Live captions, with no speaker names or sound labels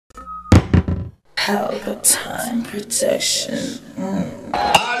Pelpa time protection.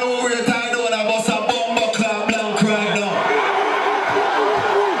 All over your time, though, I bust a bomber club blank right now.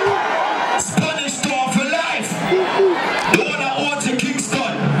 Spanish store for life. The one that Ocho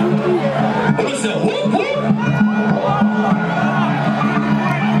Kingston. What is it? Whoop whoop.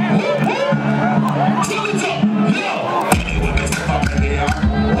 Whoop whoop. Tell it up. Yo. Anyone can step up in the air.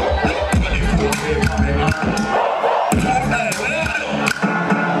 24 feet coming on.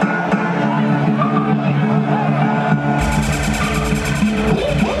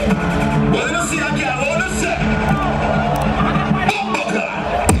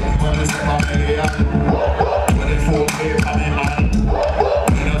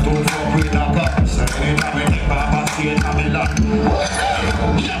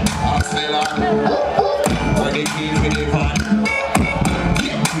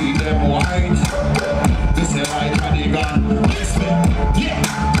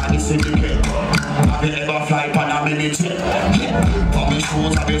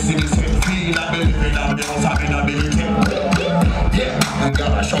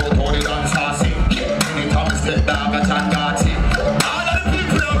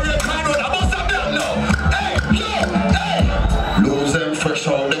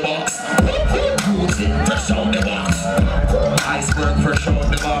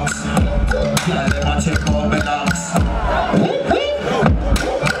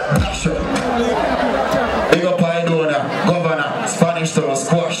 Big up AIDONIA, Governor, Spanish Town,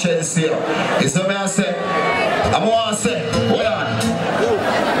 Squash, Shensee. It's what I say. I'm going to say, hold on.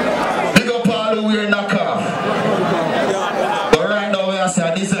 Big up all who wear knockoff. But right now, we are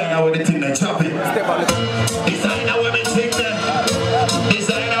saying, designer with the thing, they chop it. Designer with me thing there.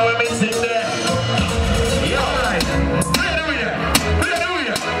 Designer with me thing there. Yeah, right. Clear the way. Clear the way.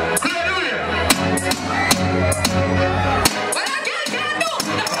 Clear the way. Well, I can't do.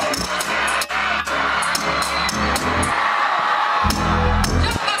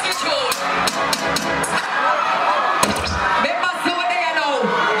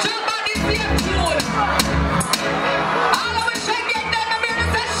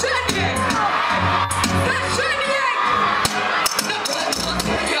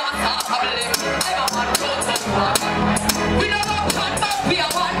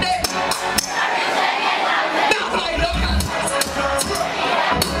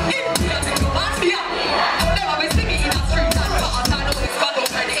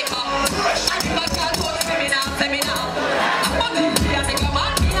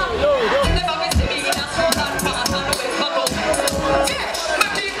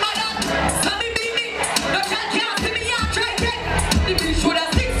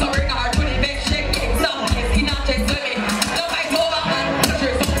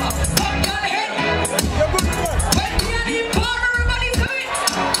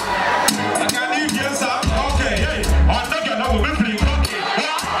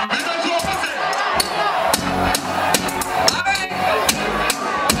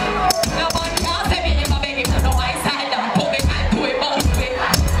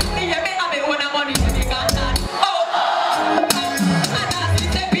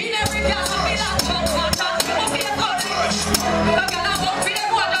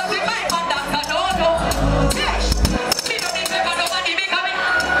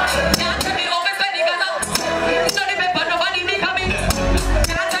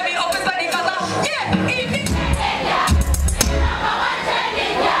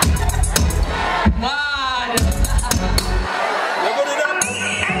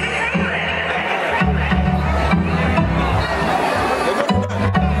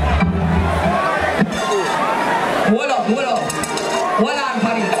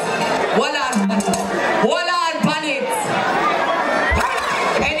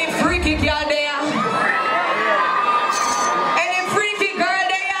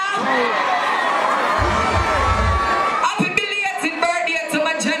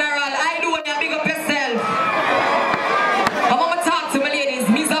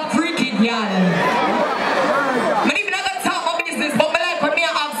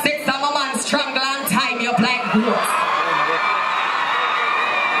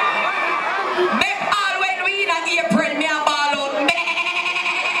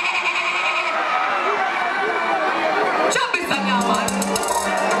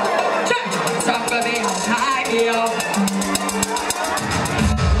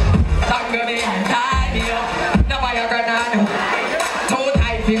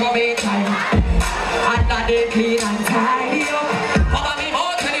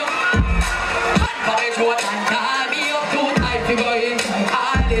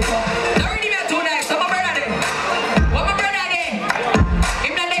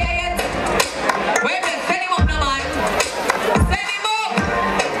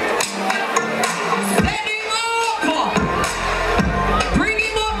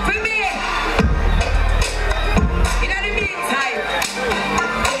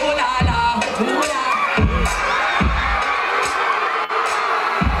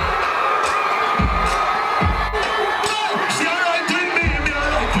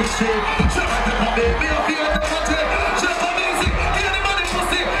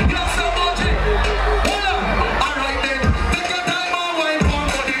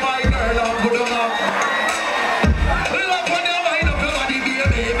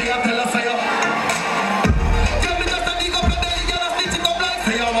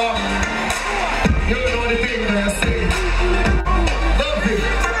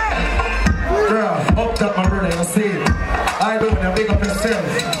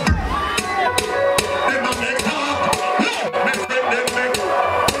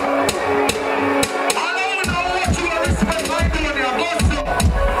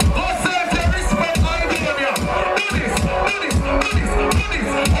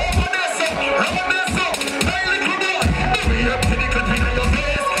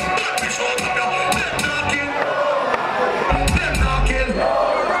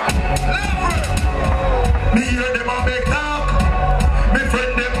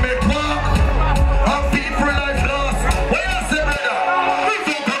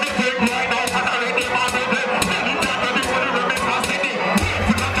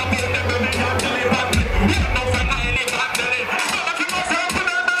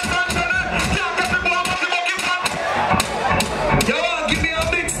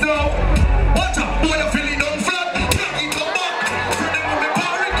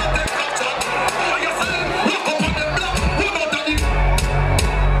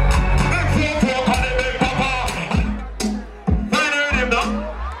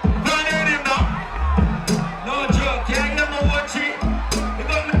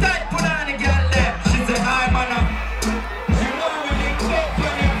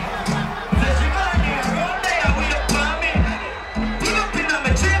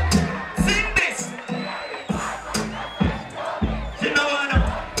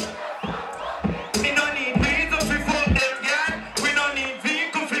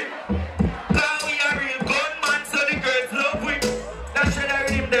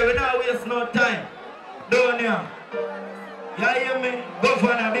 waste no time. AIDONIA. You hear me?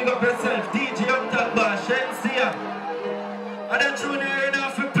 Governor, big up yourself. Teejay, young talk bar, shensee. And the tune here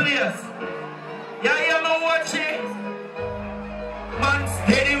enough for players. You hear me watching? Man,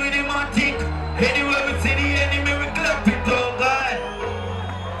 steady with the matic. Anywhere we see the enemy, we clap it, oh God.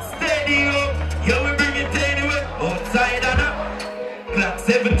 Steady up. Yeah, we bring it anywhere. Outside and up. Clock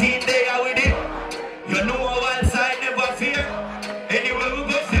 17 day out with it. You know our outside never fear. Anywhere we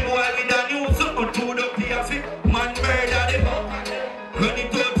go, see boy with a new something to the PFC. Man murder them. Run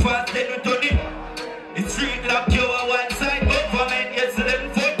it out fast, then we turn it. It's street lock you on one side. Government yesterday,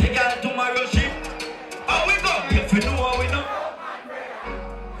 40 girl tomorrow ship. How we go? If we know how we know.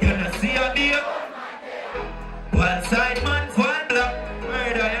 You don't see a deal. One side man, one black.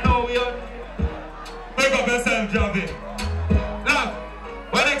 Murder, you know we are. Make up yourself, Javi. Now,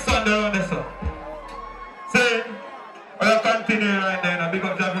 what next one there on this one? Say, we'll continue right there. Now, big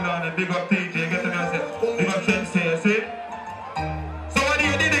up jahvillani, big up Teejay, get to me and say, big up shensee, see? So what do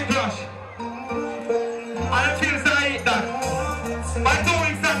you did it crash? I feel so I hit that. By 2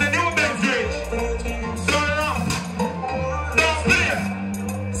 weeks time, the new bench reach. So don't play.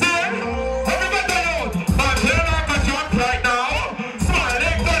 See? Everybody out. I'm playing like a jump right now.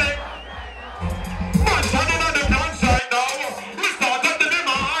 Smiling, gunning. Man, standing on the dance right now. We started the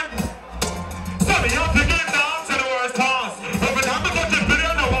demand. So me have to get down to the worst house. Every time I touch a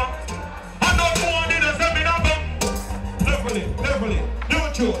video, no one. I know who I need to send me number. Definitely.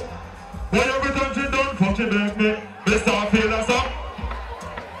 Don't you? When every time she done, fuck she make me. Me start feel a song.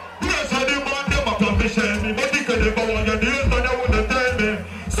 Yes, I demand them up and fish me. But they could never want your deals, but they wouldn't tell me.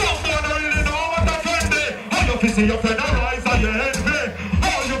 Someone don't really know what to friend me. How you feel see your friend arise and you envy.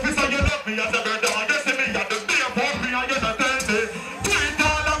 How you feel say you love me as a girl down. You see me at the day of me and you don't tell me. Tweet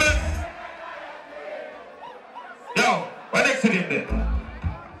all of me. Yo, what next to him then?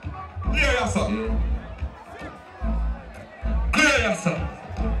 Clear yourself. Clear yourself.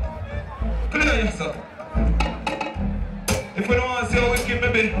 Clear yourself. If we don't want to see how wicked,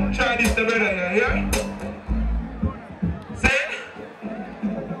 maybe try this the brother here, yeah? Say?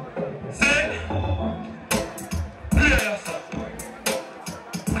 Say? Clear yourself.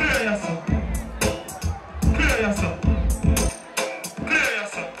 Clear yourself. Clear yourself. Clear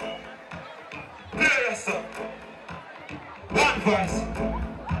yourself. Clear yourself. One voice.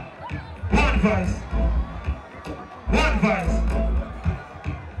 One voice. One voice.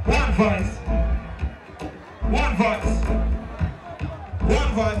 One voice. One voice.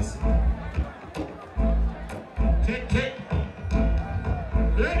 One voice. Check.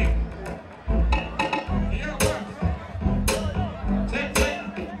 Ready? Here one. Check.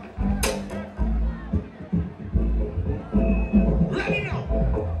 Ready now.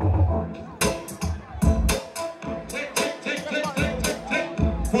 Check.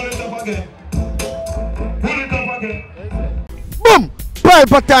 Pull it up again. Boom!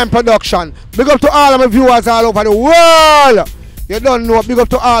 Pelpa Time Production. Big up to all of my viewers all over the world. You don't know. Big up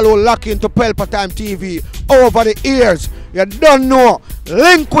to all who lock into Pelpa Time TV over the years. You don't know.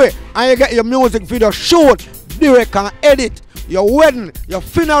 Link with and you get your music video shoot, direct and edit. Your wedding, your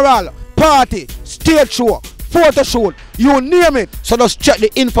funeral, party, stage show, photo shoot, you name it. So just check the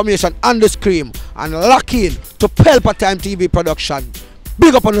information on the screen and lock in to Pelpa Time TV Production.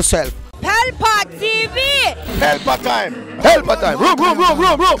 Big up on yourself. Pelpa TV! Pelpa Time! Pelpa Time! Room!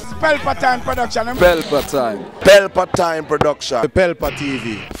 Pelpa Time Production. Pelpa Time Production. Pelpa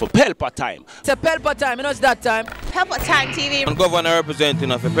TV. For Pelpa Time. It's a Pelpa Time, you know it's that time. Pelpa Time TV. I'm governor representing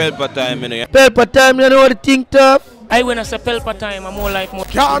of Pelpa Time, you know. Pelpa Time, you know what the thing tough? I when I say Pelpa Time, I'm more like more.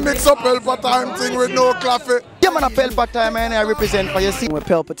 Can't mix up Pelpa Time thing with no coffee. Yeah, man, a Pelpa Time, and I represent for you. See, with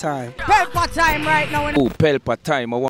Pelpa Time. Pelpa Time right now. Oh, Pelpa Time.